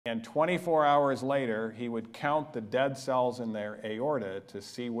And 24 hours later, he would count the dead cells in their aorta to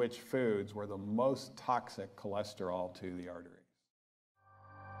see which foods were the most toxic cholesterol to the arteries.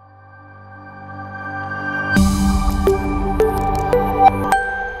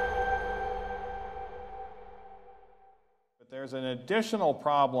 But there's an additional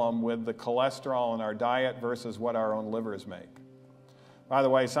problem with the cholesterol in our diet versus what our own livers make. By the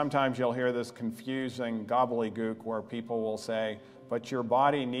way, sometimes you'll hear this confusing gobbledygook where people will say, but your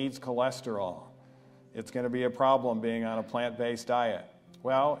body needs cholesterol. It's going to be a problem being on a plant-based diet.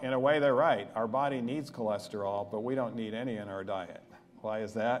 Well, in a way, they're right. Our body needs cholesterol, but we don't need any in our diet. Why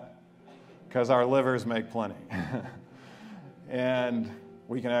is that? Because our livers make plenty. And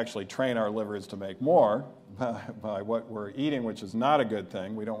we can actually train our livers to make more by what we're eating, which is not a good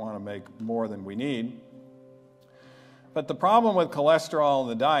thing. We don't want to make more than we need. But the problem with cholesterol in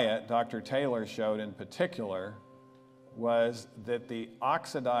the diet, Dr. Taylor showed in particular, was that the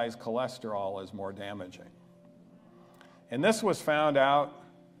oxidized cholesterol is more damaging. And this was found out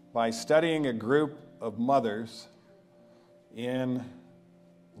by studying a group of mothers in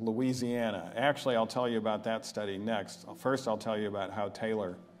Louisiana. Actually, I'll tell you about that study next. First, I'll tell you about how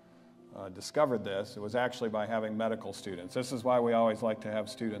Taylor discovered this. It was actually by having medical students. This is why we always like to have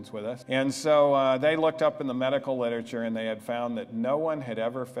students with us. And so they looked up in the medical literature and they had found that no one had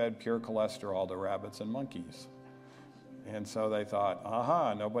ever fed pure cholesterol to rabbits and monkeys. And so they thought,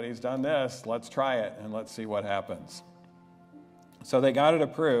 aha, nobody's done this, let's try it and let's see what happens. So they got it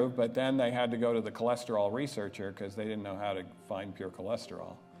approved, but then they had to go to the cholesterol researcher because they didn't know how to find pure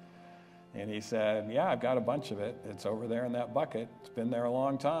cholesterol. And he said, yeah, I've got a bunch of it. It's over there in that bucket. It's been there a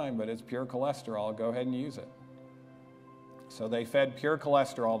long time, but it's pure cholesterol. Go ahead and use it. So they fed pure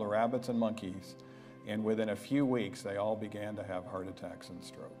cholesterol to rabbits and monkeys, and within a few weeks, they all began to have heart attacks and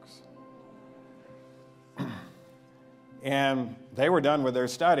strokes. And they were done with their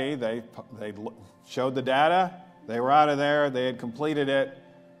study. They showed the data. They were out of there. They had completed it.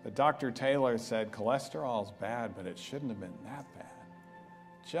 But Dr. Taylor said, cholesterol's bad, but it shouldn't have been that bad.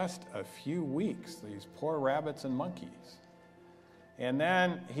 Just a few weeks, these poor rabbits and monkeys. And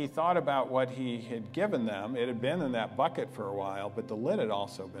then he thought about what he had given them. It had been in that bucket for a while, but the lid had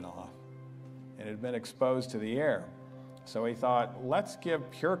also been off. And it had been exposed to the air. So he thought, let's give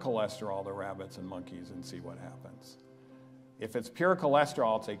pure cholesterol to rabbits and monkeys and see what happens. If it's pure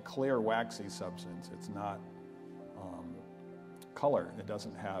cholesterol, it's a clear, waxy substance. It's not color. It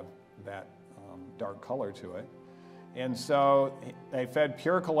doesn't have that dark color to it. And so they fed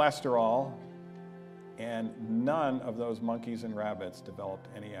pure cholesterol, and none of those monkeys and rabbits developed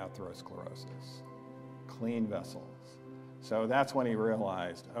any atherosclerosis. Clean vessels. So that's when he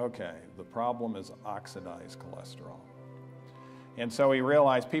realized, okay, the problem is oxidized cholesterol. And so he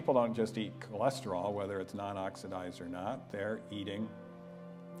realized people don't just eat cholesterol, whether it's non-oxidized or not. They're eating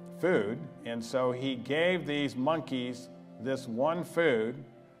food. And so he gave these monkeys this one food,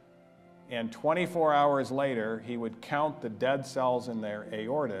 and 24 hours later, he would count the dead cells in their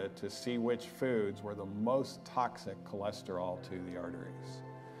aorta to see which foods were the most toxic cholesterol to the arteries.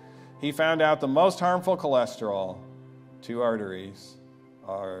 He found out the most harmful cholesterol to arteries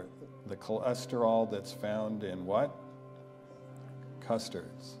are the cholesterol that's found in what?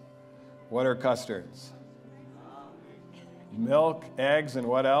 Custards. What are custards? Milk, eggs, and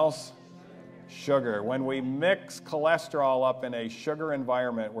what else? Sugar. When we mix cholesterol up in a sugar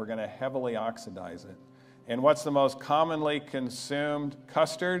environment, we're going to heavily oxidize it. And what's the most commonly consumed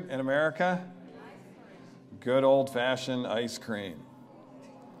custard in America? Good old-fashioned ice cream.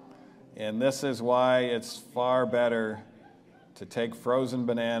 And this is why it's far better to take frozen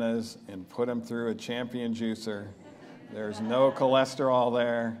bananas and put them through a champion juicer. There's no cholesterol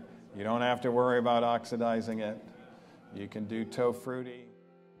there. You don't have to worry about oxidizing it. You can do toe fruity.